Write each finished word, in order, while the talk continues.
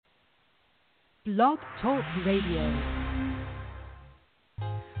Blog Talk Radio.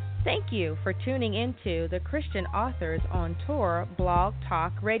 Thank you for tuning into the Christian Authors on Tour Blog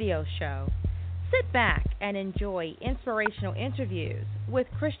Talk Radio Show. Sit back and enjoy inspirational interviews with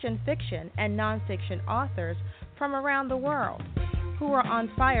Christian fiction and nonfiction authors from around the world who are on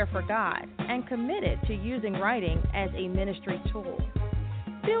fire for God and committed to using writing as a ministry tool.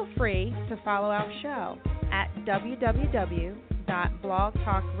 Feel free to follow our show at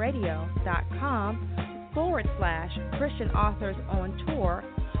www.blogtalkradio.com/Christian Authors on Tour,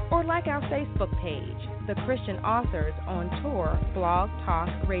 or like our Facebook page, the Christian Authors on Tour Blog Talk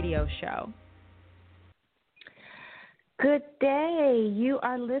Radio Show. Good day. You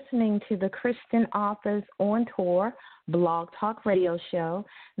are listening to the Christian Authors on Tour Blog Talk Radio Show.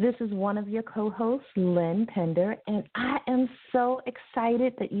 This is one of your co-hosts, Lynn, Pinder, and I am so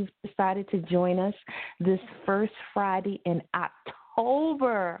excited that you've decided to join us this first Friday in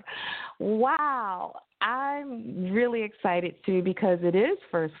October. Wow. I'm really excited, too, because it is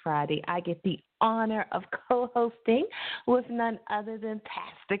First Friday. I get the honor of co-hosting with none other than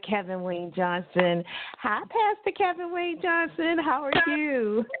Pastor Kevin Wayne Johnson. Hi, Pastor Kevin Wayne Johnson. How are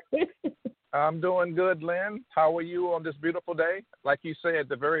you? I'm doing good, Lynn. How are you on this beautiful day? Like you said,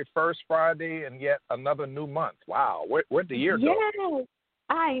 the very first Friday and yet another new month. Wow. Where'd the year go? Yes.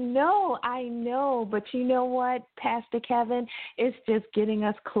 I know, but you know what, Pastor Kevin? It's just getting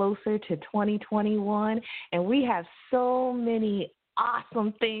us closer to 2021, and we have so many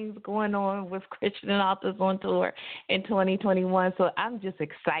awesome things going on with Christian Authors on Tour in 2021, so I'm just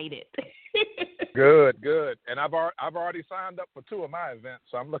excited. Good. And I've already signed up for 2 of my events,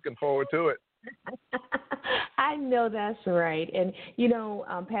 so I'm looking forward to it. I know that's right. And, you know,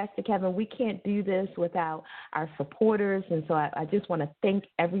 Pastor Kevin, we can't do this without our supporters. And so I just want to thank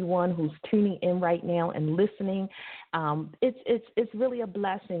everyone who's tuning in right now and listening. It's really a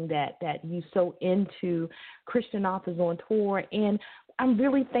blessing that you so into Christian Authors on Tour. And I'm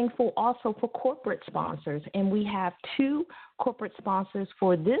really thankful also for corporate sponsors. And we have 2 corporate sponsors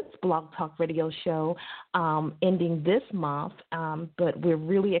for this Blog Talk Radio show ending this month. But we're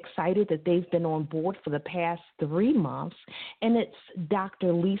really excited that they've been on board for the past 3 months. And it's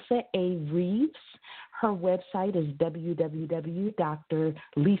Dr. Lisa A. Reeves. Her website is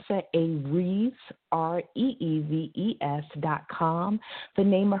www.drlisaareeves.com. The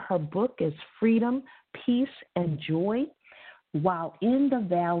name of her book is Freedom, Peace, and Joy While in the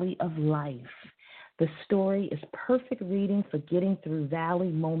Valley of Life. The story is perfect reading for getting through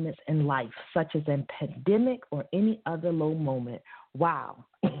valley moments in life, such as a pandemic or any other low moment. Wow.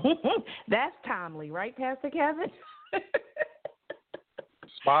 That's timely, right, Pastor Kevin?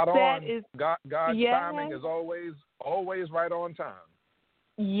 Spot on. That is, God's yes. timing is always right on time.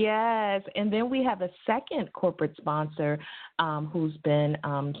 Yes, and then we have a second corporate sponsor who's been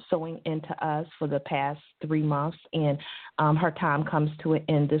sewing into us for the past 3 months, and her time comes to an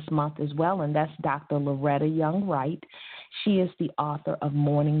end this month as well, and that's Dr. Loretta Young Wright. She is the author of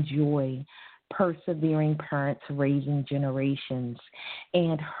Morning Joy, Persevering Parents Raising Generations,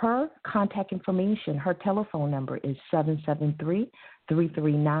 and her contact information, her telephone number is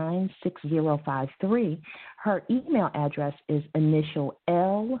 773-339-6053. Her email address is initial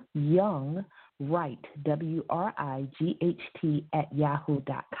L Young Wright, WRIGHT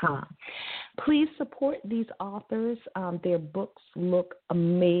 @yahoo.com. Please support these authors. Their books look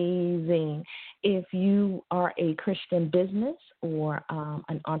amazing. If you are a Christian business or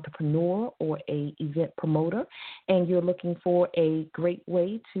an entrepreneur or a event promoter and you're looking for a great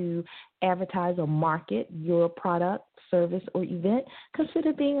way to advertise or market your product, service, or event,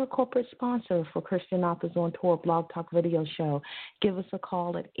 consider being a corporate sponsor for Christian Authors on Tour Blog Talk Radio Show. Give us a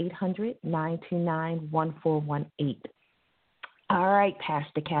call at 800-929-1418. All right,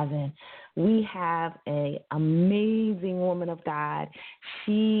 Pastor Kevin, we have an amazing woman of God.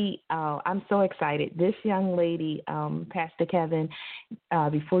 I'm so excited. This young lady, Pastor Kevin,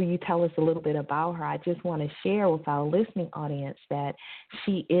 before you tell us a little bit about her, I just want to share with our listening audience that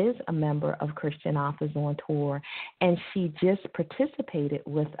she is a member of Christian Authors on Tour, and she just participated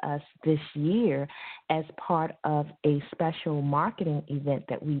with us this year as part of a special marketing event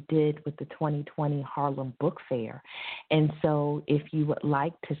that we did with the 2020 Harlem Book Fair. And so if you would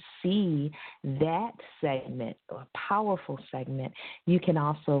like to see that segment, a powerful segment, you can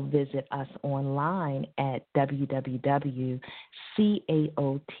also visit us online at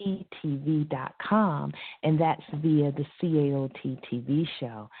www.caottv.com, and that's via the CAOT TV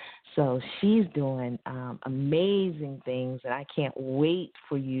show. So she's doing amazing things, and I can't wait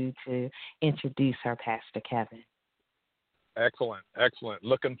for you to introduce her, Pastor Kevin. Excellent.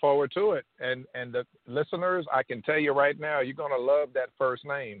 Looking forward to it. And the listeners, I can tell you right now, you're going to love that first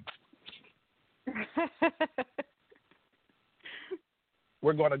name.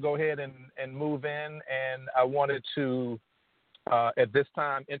 We're going to go ahead and move in, and I wanted to, at this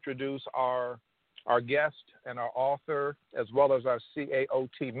time, introduce our guest and our author, as well as our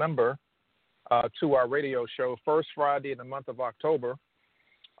CAOT member, to our radio show, first Friday in the month of October.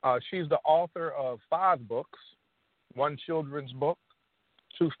 She's the author of 5 books, 1 children's book,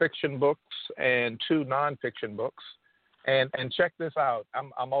 2 fiction books, and 2 nonfiction books. And check this out.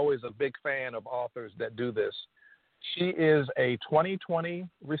 I'm always a big fan of authors that do this. She is a 2020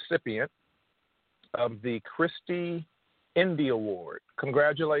 recipient of the Christian Indie Award.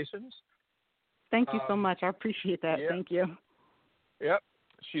 Congratulations. Thank you so much. I appreciate that. Yeah. Thank you. Yep.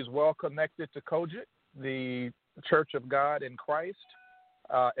 She's well connected to CAOT, the Church of God in Christ,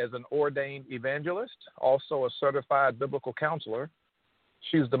 as an ordained evangelist, also a certified biblical counselor.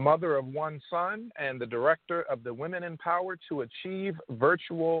 She's the mother of 1 son and the director of the Women Empowered to Achieve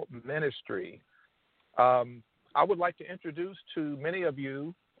Virtual Ministry. I would like to introduce to many of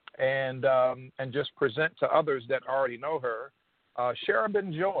you and just present to others that already know her.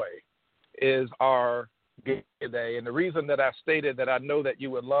 Sherabim Joy is our guest today, and the reason that I stated that I know that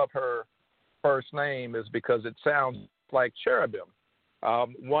you would love her first name is because it sounds like cherubim,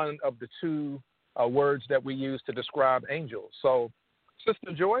 one of the 2 words that we use to describe angels. So,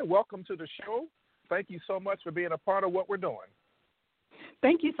 Sister Joy, welcome to the show. Thank you so much for being a part of what we're doing.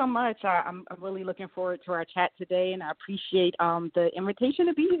 Thank you so much. I'm really looking forward to our chat today, and I appreciate the invitation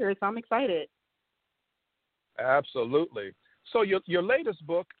to be here, so I'm excited. Absolutely. So your latest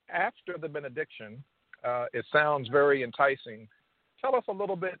book, After the Benediction, it sounds very enticing. Tell us a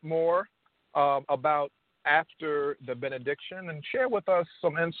little bit more about After the Benediction, and share with us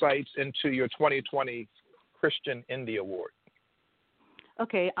some insights into your 2020 Christian Indie Award.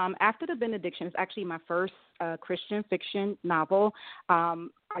 Okay, After the Benediction is actually my first Christian fiction novel.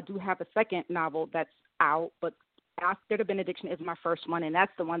 I do have a second novel that's out, but After the Benediction is my first one, and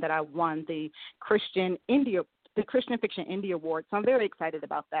that's the one that I won the Christian Fiction Indie Award. So I'm very excited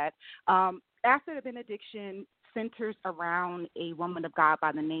about that. After the Benediction centers around a woman of God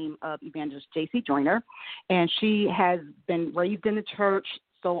by the name of evangelist J.C. Joyner, and she has been raised in the church,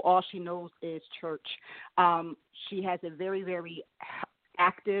 so all she knows is church. She has a very, very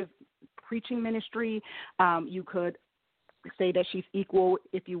active preaching ministry. You could say that she's equal,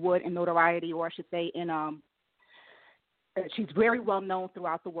 if you would, in notoriety, or I should say in she's very well known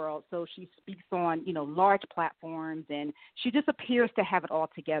throughout the world. So she speaks on, large platforms, and she just appears to have it all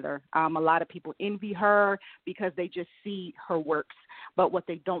together. A lot of people envy her because they just see her works. But what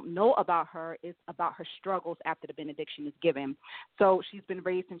they don't know about her is about her struggles after the benediction is given. So she's been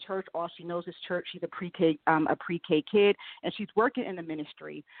raised in church. All she knows is church. She's a pre-K kid, and she's working in the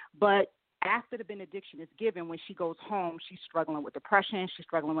ministry. But after the benediction is given, when she goes home, she's struggling with depression. She's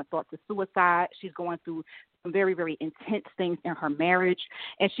struggling with thoughts of suicide. She's going through some very, very intense things in her marriage.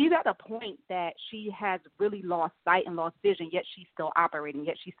 And she's at a point that she has really lost sight and lost vision, yet she's still operating,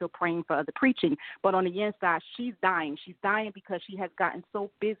 yet she's still praying for other preaching. But on the inside, she's dying. She's dying because she has gotten so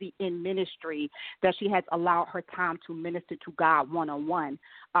busy in ministry that she has allowed her time to minister to God one-on-one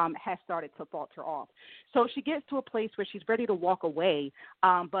has started to falter off. So she gets to a place where she's ready to walk away,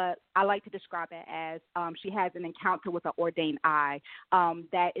 but I like to describe it as she has an encounter with an ordained eye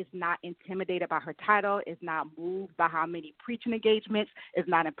that is not intimidated by her title, is not moved by how many preaching engagements, is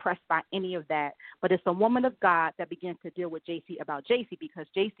not impressed by any of that. But it's a woman of God that begins to deal with JC about JC, because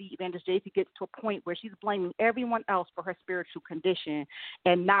evangelist JC gets to a point where she's blaming everyone else for her spiritual condition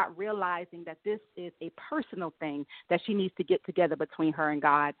and not realizing that this is a personal thing that she needs to get together between her and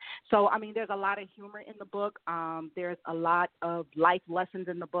God. So, I mean, there's a lot of humor in the book. There's a lot of life lessons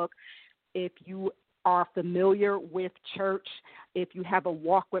in the book. If you are familiar with church, if you have a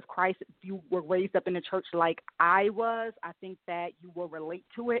walk with Christ, if you were raised up in the church like I was, I think that you will relate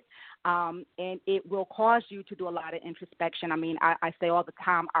to it. And it will cause you to do a lot of introspection. I mean, I say all the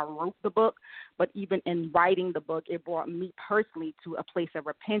time I wrote the book, but even in writing the book, it brought me personally to a place of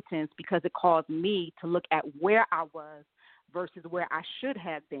repentance, because it caused me to look at where I was versus where I should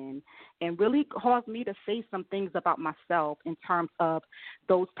have been, and really caused me to say some things about myself in terms of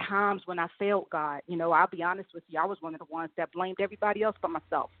those times when I failed God. I'll be honest with you, I was one of the ones that blamed everybody else but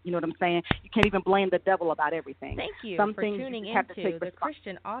myself. You know what I'm saying? You can't even blame the devil about everything. Thank you Some for things tuning you have to into take the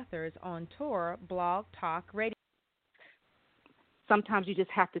Christian Authors on Tour Blog Talk Radio. Sometimes you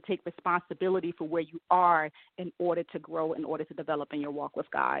just have to take responsibility for where you are in order to grow, in order to develop in your walk with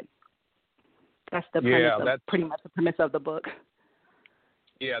God. That's the premise pretty much the premise of the book.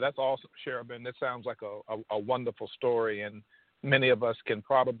 Yeah, that's awesome, Sherabim. That sounds like a wonderful story, and many of us can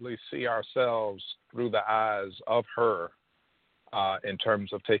probably see ourselves through the eyes of her. in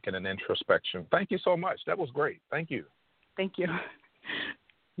terms of taking an introspection. Thank you so much. That was great. Thank you. Thank you.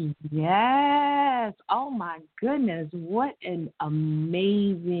 Yes. Oh my goodness, what an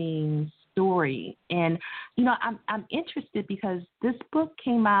amazing story. And I'm interested because this book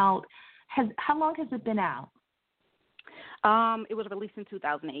came out. How long has it been out? It was released in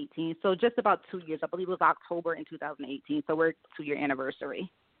 2018, so just about 2 years. I believe it was October in 2018, so we're 2-year anniversary.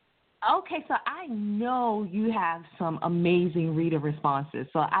 Okay, so I know you have some amazing reader responses.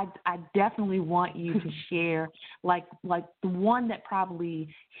 So I definitely want you to share like the one that probably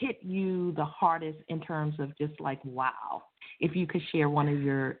hit you the hardest in terms of just like, wow, if you could share one of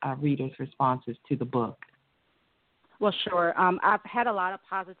your readers' responses to the book. Well, sure. I've had a lot of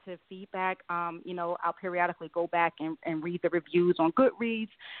positive feedback. I'll periodically go back and read the reviews on Goodreads,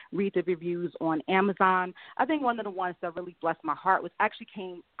 read the reviews on Amazon. I think one of the ones that really blessed my heart actually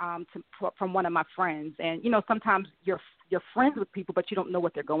came from one of my friends. And, sometimes you're friends with people, but you don't know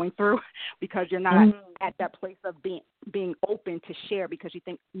what they're going through because you're not at that place of being open to share because you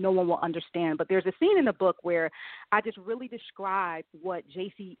think no one will understand. But there's a scene in the book where I just really describe what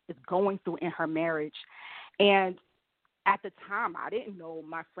JC is going through in her marriage. And at the time, I didn't know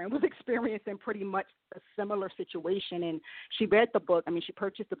my friend was experiencing pretty much a similar situation. And she read the book. She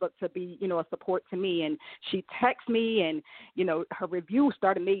purchased the book to be, a support to me. And she texted me and, her review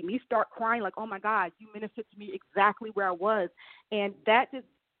made me start crying like, oh, my God, you ministered to me exactly where I was. And that just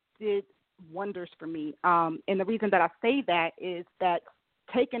did wonders for me. And the reason that I say that is that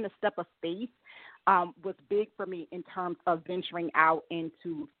taking a step of faith was big for me in terms of venturing out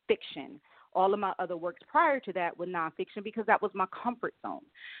into fiction. All of my other works prior to that were nonfiction because that was my comfort zone.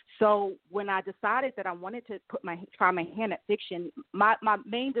 So when I decided that I wanted to try my hand at fiction, my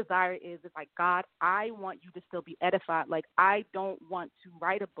main desire is like, God, I want you to still be edified. Like, I don't want to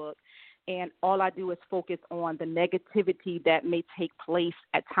write a book and all I do is focus on the negativity that may take place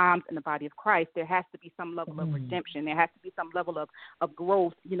at times in the body of Christ. There has to be some level of redemption. There has to be some level of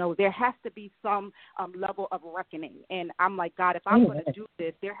growth. There has to be some level of reckoning. And I'm like, God, if I'm going to do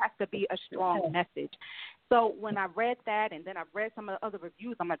this, there has to be a strong message. So when I read that and then I read some of the other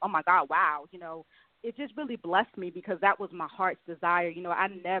reviews, I'm like, oh, my God, wow, it just really blessed me because that was my heart's desire.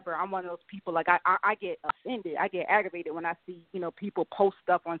 I'm one of those people, like I get offended. I get aggravated when I see, people post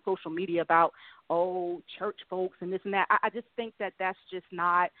stuff on social media about, church folks and this and that. I just think that that's just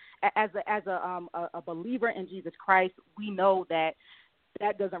not, as a believer in Jesus Christ, we know that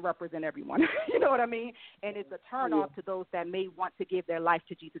doesn't represent everyone. You know what I mean? And it's a turn off to those that may want to give their life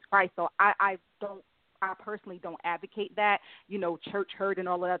to Jesus Christ. So I personally don't advocate that, church hurt and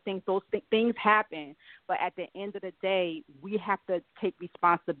all of that things. Those things happen. But at the end of the day, we have to take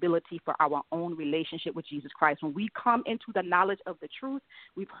responsibility for our own relationship with Jesus Christ. When we come into the knowledge of the truth,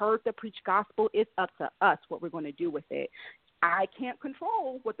 we've heard the preached gospel, it's up to us what we're going to do with it. I can't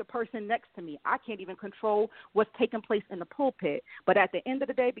control what the person next to me. I can't even control what's taking place in the pulpit. But at the end of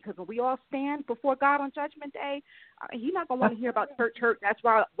the day, because when we all stand before God on Judgment Day, He's not going to want to hear about church hurt. That's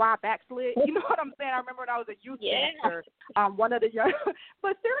why I backslid. You know what I'm saying? I remember when I was a youth minister, one of the young,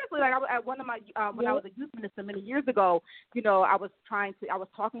 but seriously, like when I was a youth minister many years ago, I was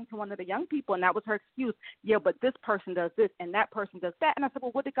talking to one of the young people, and that was her excuse. Yeah, but this person does this and that person does that. And I said,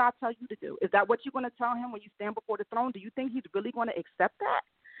 well, what did God tell you to do? Is that what you're going to tell him when you stand before the throne? Do you think He's really going to accept that?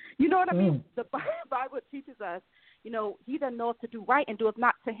 You know what I mean? The Bible teaches us, he that knoweth to do right and doeth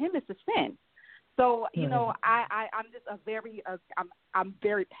not, to him is a sin. So, I'm just I'm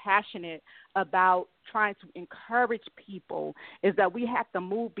very passionate about trying to encourage people is that we have to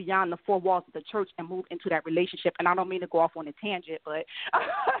move beyond the four walls of the church and move into that relationship. And I don't mean to go off on a tangent, but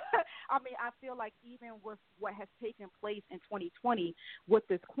I feel like even with what has taken place in 2020 with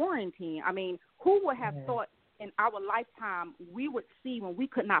this quarantine, who would have thought in our lifetime we would see when we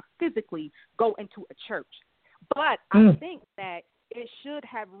could not physically go into a church? But I think that it should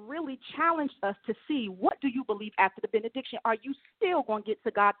have really challenged us to see, what do you believe after the benediction? Are you still going to get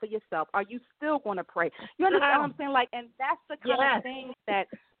to God for yourself? Are you still going to pray? You understand what I'm saying? And that's the kind of thing that,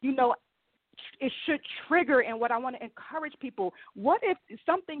 it should trigger. And what I want to encourage people, what if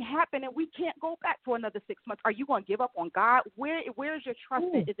something happened and we can't go back for another 6 months? Are you going to give up on God? Where's your trust?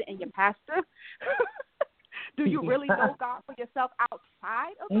 Is it in your pastor? Do you really know God for yourself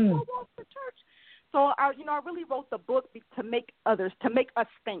outside of the four walls of the church? So, I really wrote the book to make us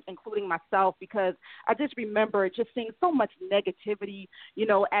think, including myself, because I just remember just seeing so much negativity,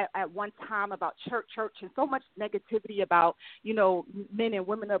 at one time about church, and so much negativity about, men and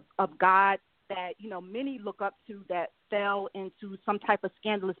women of God that, many look up to that fell into some type of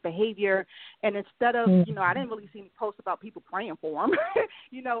scandalous behavior. And instead of, I didn't really see any posts about people praying for them.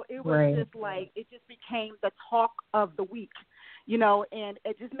 It was just like, it just became the talk of the week. and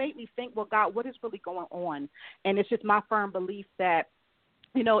it just made me think, well, God, what is really going on? And it's just my firm belief that,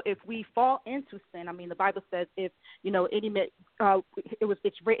 if we fall into sin, I mean, the Bible says if, any man,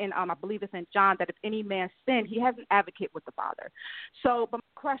 it's written, I believe it's in John, that if any man sin, he has an advocate with the Father. So, but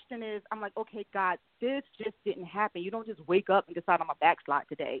my question is, I'm like, okay, God, this just didn't happen. You don't just wake up and decide I'm a backslide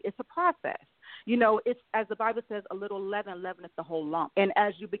today. It's a process. It's, as the Bible says, a little leaven leaveneth the whole lump. And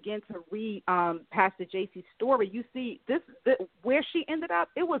as you begin to read Pastor JC's story, you see where she ended up,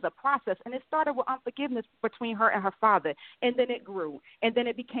 it was a process. And it started with unforgiveness between her and her father. And then it grew. And then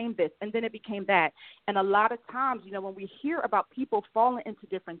it became this. And then it became that. And a lot of times, when we hear about people falling into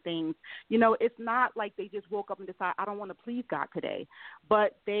different things, it's not like they just woke up and decide, I don't want to please God today.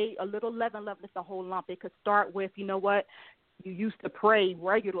 But a little leaven leaveneth the whole lump. It could start with, what? You used to pray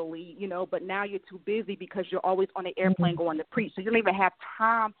regularly, but now you're too busy because you're always on an airplane going to preach. So you don't even have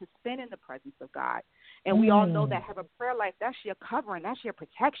time to spend in the presence of God. And we all know that have a prayer life, that's your covering, that's your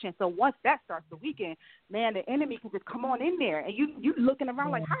protection. So once that starts the weekend, man, the enemy can just come on in there. And you looking around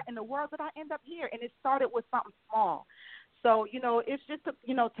like, how in the world did I end up here? And it started with something small. So, it's just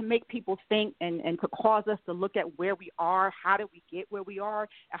to make people think and to cause us to look at where we are, how did we get where we are,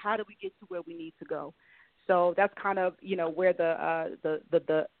 and how do we get to where we need to go. So that's kind of, where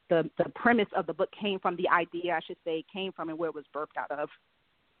the premise of the book came from, the idea, I should say, came from, and where it was birthed out of.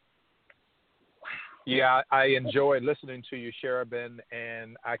 Yeah, I enjoy listening to you, Sherabim,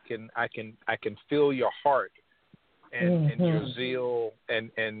 and I can feel your heart and your zeal,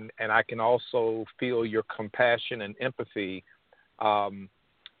 and I can also feel your compassion and empathy. And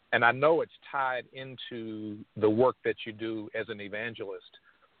I know it's tied into the work that you do as an evangelist.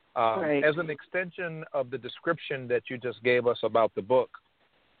 Right. As an extension of the description that you just gave us about the book,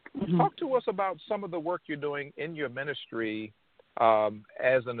 talk to us about some of the work you're doing in your ministry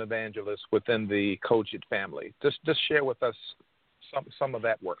as an evangelist within the CAOT family. Just share with us some of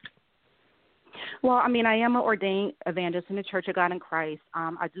that work. Well, I mean, I am an ordained evangelist in the Church of God in Christ.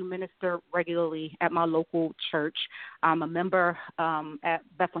 I do minister regularly at my local church. I'm a member at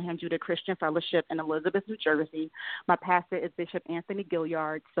Bethlehem Judah Christian Fellowship in Elizabeth, New Jersey. My pastor is Bishop Anthony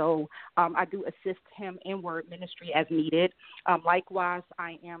Gilliard, so I do assist him in word ministry as needed. Likewise,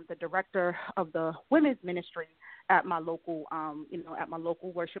 I am the director of the women's ministry at my local, at my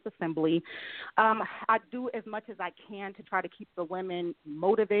local worship assembly. I do as much as I can to try to keep the women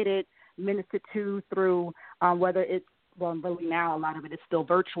motivated, ministered to through whether it's, well, really now a lot of it is still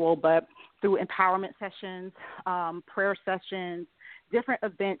virtual, but through empowerment sessions, prayer sessions, different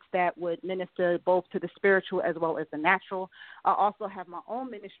events that would minister both to the spiritual as well as the natural. I also have my own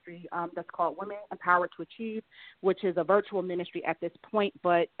ministry that's called Women Empowered to Achieve, which is a virtual ministry at this point,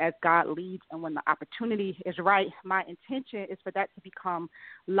 but as God leads and when the opportunity is right, my intention is for that to become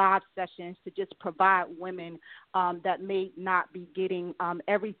live sessions to just provide women that may not be getting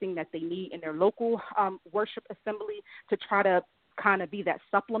everything that they need in their local worship assembly, to try to kind of be that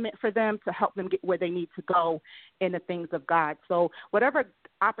supplement for them to help them get where they need to go in the things of God. So whatever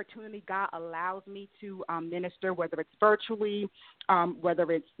opportunity God allows me to minister, whether it's virtually,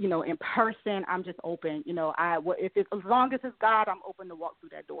 whether it's, in person, I'm just open. As long as it's God, I'm open to walk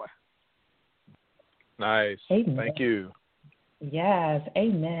through that door. Nice. Amen. Thank you. Yes,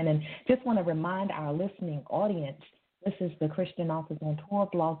 amen. And just want to remind our listening audience, this is the Christian Authors on Tour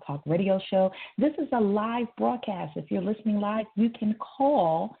Blog Talk Radio Show. This is a live broadcast. If you're listening live, you can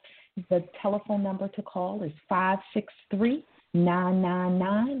call. The telephone number to call is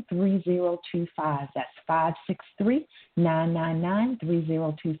 563-999-3025. That's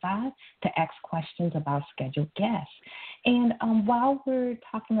 563-999-3025 to ask questions about scheduled guests. And while we're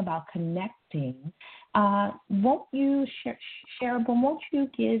talking about connecting, won't you, Sherabim, won't you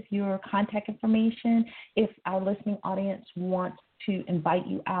give your contact information if our listening audience wants to invite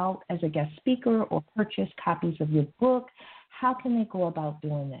you out as a guest speaker or purchase copies of your book? How can they go about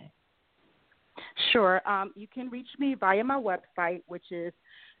doing that? Sure. You can reach me via my website, which is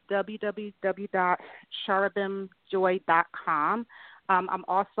www.sherabimjoy.com. I'm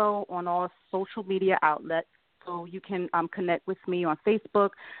also on all social media outlets, so you can connect with me on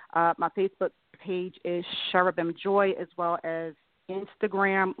Facebook. My Facebook page is Sherabim Joy, as well as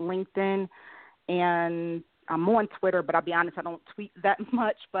Instagram, LinkedIn, and I'm on Twitter, but I'll be honest, I don't tweet that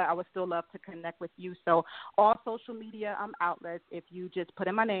much, but I would still love to connect with you. So all social media outlets, if you just put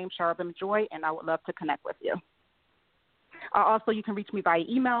in my name, Sherabim Joy, and I would love to connect with you. Also, you can reach me by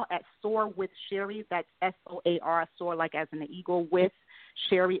email at soarwithsherry, that's SOAR, soar like as in the eagle, with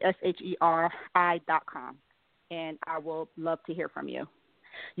Sherry, SHERI.com, and I will love to hear from you.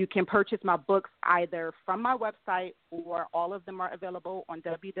 You can purchase my books either from my website, or all of them are available on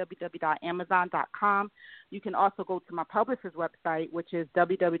www.amazon.com. You can also go to my publisher's website, which is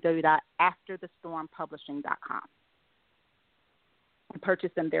www.afterthestormpublishing.com, and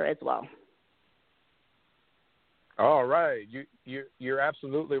purchase them there as well. All right. You're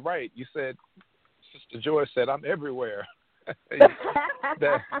absolutely right. You said, Sister Joy said, I'm everywhere.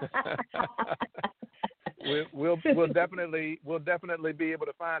 We'll definitely be able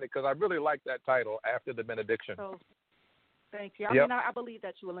to find it, because I really like that title, After the Benediction. Oh, thank you. I mean, I believe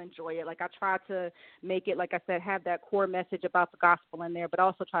that you will enjoy it. Like, I try to make it, like I said, have that core message about the gospel in there, but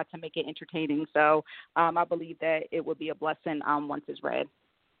also try to make it entertaining. So I believe that it will be a blessing once it's read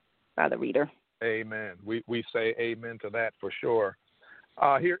by the reader. Amen. We say amen to that for sure.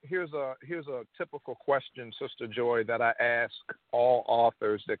 Here's a typical question, Sister Joy, that I ask all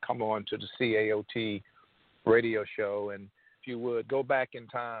authors that come on to the CAOT radio show. And if you would go back in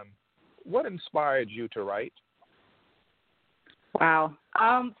time, what inspired you to write? Wow.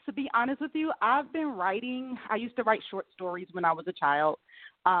 To be honest with you, I've been writing. I used to write short stories when I was a child.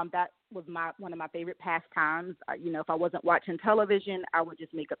 That was one of my favorite pastimes. If I wasn't watching television, I would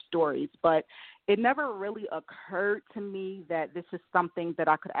just make up stories. But it never really occurred to me that this is something that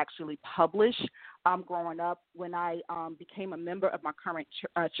I could actually publish. Growing up, when I became a member of my current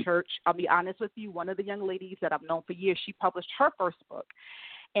church, I'll be honest with you, one of the young ladies that I've known for years, she published her first book.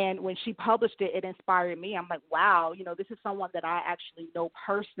 And when she published it, it inspired me. I'm like, wow, this is someone that I actually know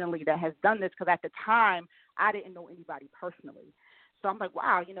personally that has done this, because at the time, I didn't know anybody personally. So I'm like,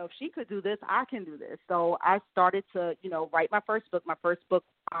 wow, if she could do this, I can do this. So I started to, write my first book. My first book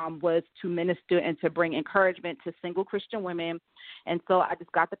was to minister and to bring encouragement to single Christian women. And so I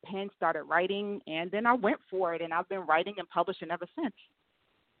just got the pen, started writing, and then I went for it. And I've been writing and publishing ever since.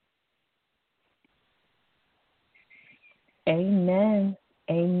 Amen.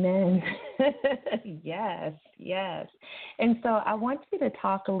 Amen. Yes, yes. And so I want you to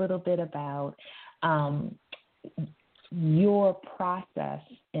talk a little bit about your process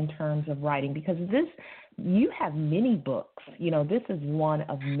in terms of writing, because you have many books. This is one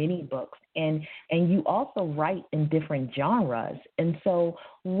of many books, and you also write in different genres. And so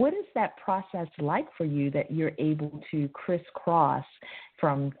what is that process like for you, that you're able to crisscross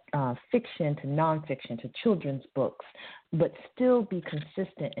from fiction to nonfiction to children's books, but still be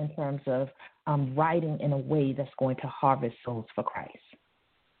consistent in terms of writing in a way that's going to harvest souls for Christ?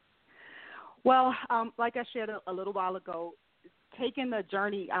 Well, like I shared a little while ago, taking the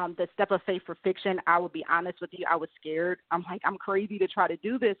journey, the step of faith for fiction, I will be honest with you, I was scared. I'm like, I'm crazy to try to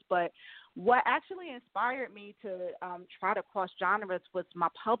do this. But what actually inspired me to try to cross genres was my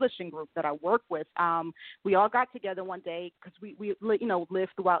publishing group that I work with. We all got together one day, because we live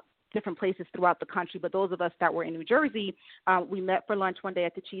throughout different places throughout the country, but those of us that were in New Jersey, we met for lunch one day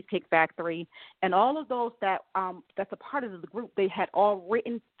at the Cheesecake Factory, and all of those that's a part of the group, they had all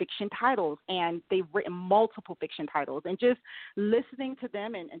written fiction titles, and they've written multiple fiction titles, and just listening to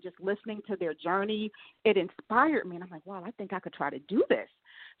them and just listening to their journey, it inspired me, and I'm like, wow, I think I could try to do this.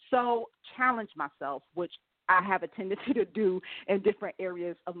 So challenge myself, which I have a tendency to do in different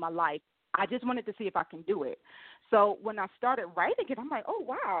areas of my life. I just wanted to see if I can do it. So when I started writing it, I'm like, oh,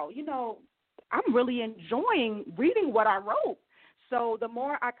 wow, I'm really enjoying reading what I wrote. So the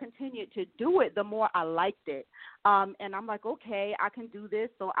more I continued to do it, the more I liked it. And I'm like, okay, I can do this.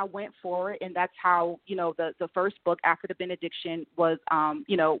 So I went for it. And that's how, the first book, After the Benediction, was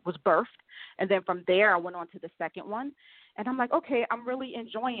birthed. And then from there, I went on to the second one. And I'm like, okay, I'm really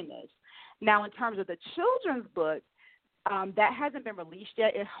enjoying this. Now, in terms of the children's book, that hasn't been released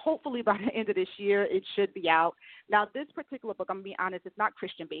yet. Hopefully by the end of this year, it should be out. Now, this particular book, I'm going to be honest, it's not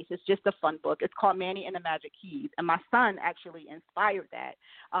Christian-based. It's just a fun book. It's called Manny and the Magic Keys. And my son actually inspired that.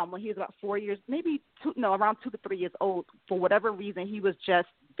 When he was about 4 years, around 2 to 3 years old, for whatever reason, he was just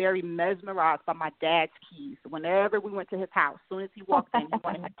very mesmerized by my dad's keys. Whenever we went to his house, as soon as he walked in, he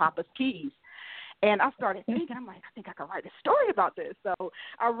wanted his papa's keys. And I started thinking, I'm like, I think I could write a story about this. So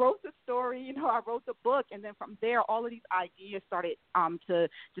I wrote the story, I wrote the book. And then from there, all of these ideas started to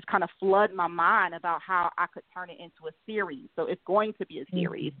just kind of flood my mind about how I could turn it into a series. So it's going to be a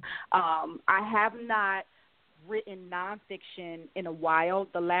series. I have not written nonfiction in a while.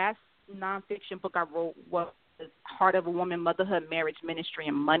 The last nonfiction book I wrote was Heart of a Woman, Motherhood, Marriage, Ministry,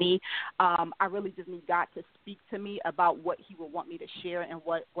 and Money. I really just need God to speak to me about what he would want me to share and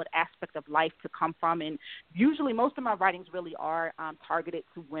what aspect of life to come from. And usually most of my writings really are targeted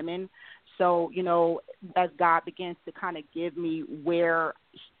to women. So, as God begins to kind of give me where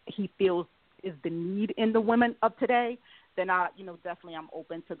he feels is the need in the women of today, then definitely I'm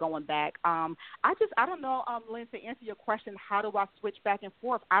open to going back. I don't know, Lynn, to answer your question, how do I switch back and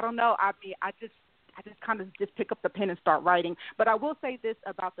forth? I don't know. I mean, I just kind of just pick up the pen and start writing. But I will say this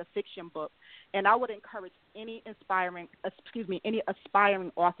about the fiction book, and I would encourage any aspiring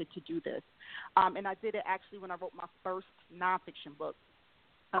author to do this. And I did it actually when I wrote my first nonfiction book.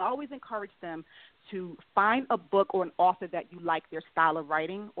 I always encourage them to find a book or an author that you like their style of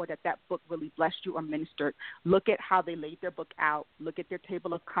writing, or that book really blessed you or ministered. Look at how they laid their book out. Look at their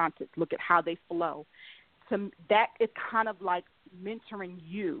table of contents. Look at how they flow. That is kind of like mentoring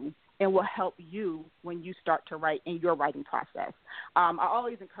you and will help you when you start to write in your writing process. I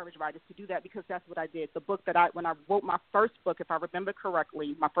always encourage writers to do that, because that's what I did. The book when I wrote my first book, if I remember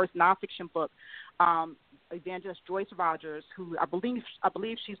correctly, my first nonfiction book, evangelist Joyce Rogers, who I believe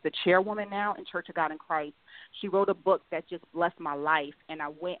she's the chairwoman now in Church of God in Christ. She wrote a book that just blessed my life, and I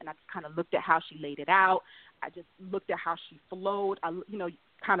went and I just kind of looked at how she laid it out. I just looked at how she flowed. I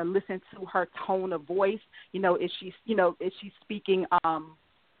kind of listened to her tone of voice. Is she speaking?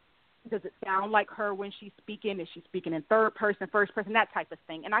 Does it sound like her when she's speaking? Is she speaking in third person, first person, that type of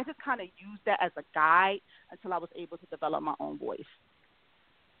thing? And I just kind of used that as a guide until I was able to develop my own voice.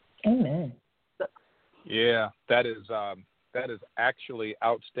 Amen. Yeah, that is actually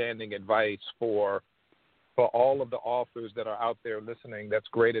outstanding advice for all of the authors that are out there listening. That's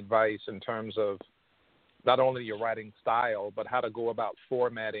great advice in terms of not only your writing style, but how to go about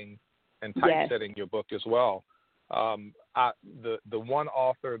formatting and typesetting your book as well. The one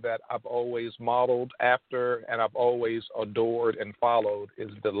author that I've always modeled after and I've always adored and followed is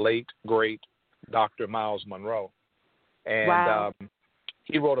the late, great Dr. Miles Monroe. And wow.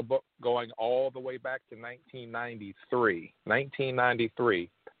 He wrote a book going all the way back to 1993,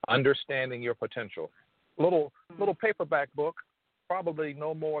 Understanding Your Potential. Little paperback book, probably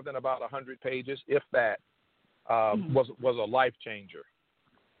no more than about 100 pages, if that, was a life changer.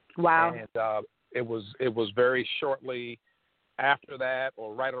 Wow. And it was very shortly after that,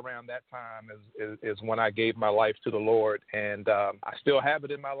 or right around that time, is when I gave my life to the Lord. And I still have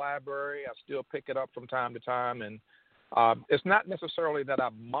it in my library. I still pick it up from time to time. And it's not necessarily that I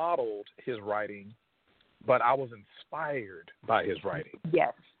modeled his writing, but I was inspired by his writing.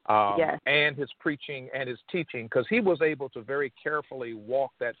 Yes. And his preaching and his teaching, because he was able to very carefully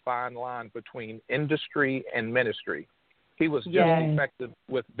walk that fine line between industry and ministry. He was just as effective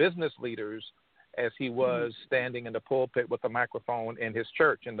with business leaders as he was standing in the pulpit with a microphone in his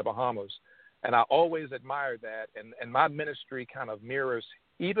church in the Bahamas. And I always admired that. And my ministry kind of mirrors,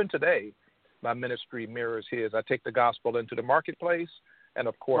 even today, my ministry mirrors his. I take the gospel into the marketplace, and,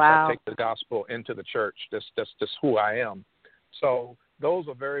 of course, I take the gospel into the church. That's just who I am. So those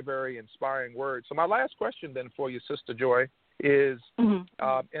are very, very inspiring words. So my last question then for you, Sister Joy, is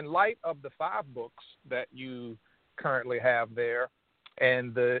in light of the 5 books that you currently have there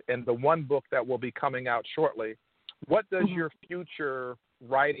and the one book that will be coming out shortly, what does your future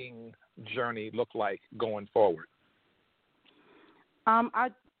writing journey look like going forward?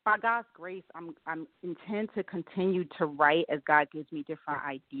 By God's grace, I'm intend to continue to write as God gives me different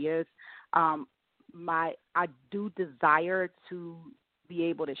ideas. I do desire to be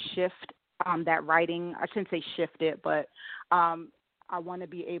able to shift that writing. I shouldn't say shift it, but I want to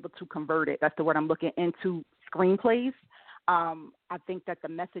be able to convert it. That's the word I'm looking into screenplays. I think that the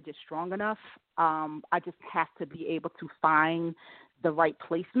message is strong enough. I just have to be able to find the right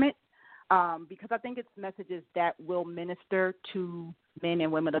placement, because I think it's messages that will minister to men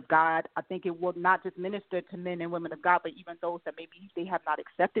and women of God. I think it will not just minister to men and women of God, but even those that maybe they have not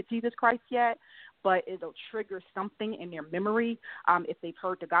accepted Jesus Christ yet, but it'll trigger something in their memory if they've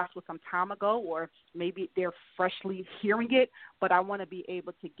heard the gospel some time ago, or maybe they're freshly hearing it. But I want to be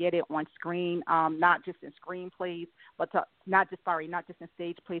able to get it on screen, not just in screenplays, but not just in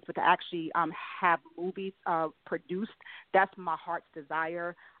stage plays, but to actually have movies produced. That's my heart's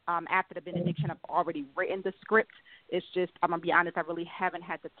desire. After the benediction, I've already written the script. It's just, I'm going to be honest, I really haven't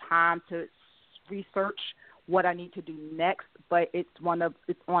had the time to research what I need to do next, but it's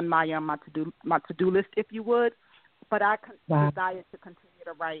on my to-do list, if you would. But I desire to continue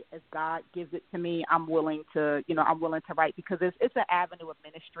to write as God gives it to me. I'm willing to write, because it's an avenue of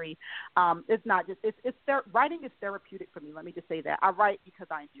ministry. It's not just writing is therapeutic for me. Let me just say that I write because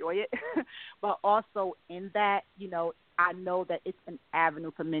I enjoy it, but also in that, I know that it's an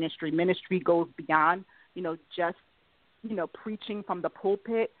avenue for ministry. Ministry goes beyond, just preaching from the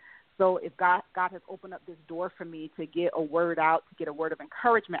pulpit. So if God has opened up this door for me to get a word out, to get a word of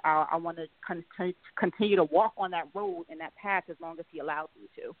encouragement out, I want to continue to walk on that road and that path as long as He allows me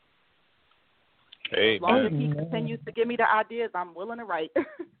to. Amen. As long as He continues to give me the ideas, I'm willing to write.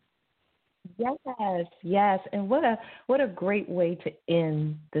 Yes, and what a great way to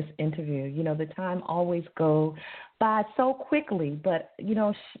end this interview. You know, the time always goes by so quickly, but you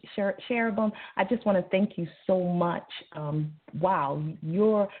know, Sherabim, I just want to thank you so much. Wow,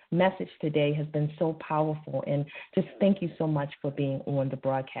 your message today has been so powerful, and just thank you so much for being on the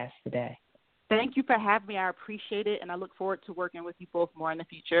broadcast today. Thank you for having me. I appreciate it, and I look forward to working with you both more in the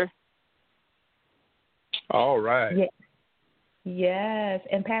future. All right. Yeah. Yes,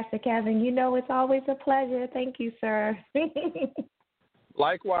 and Pastor Kevin, you know it's always a pleasure. Thank you, sir.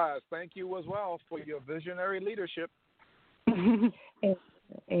 Likewise, thank you as well for your visionary leadership.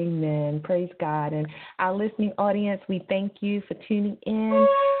 Amen. Praise God. And our listening audience, we thank you for tuning in.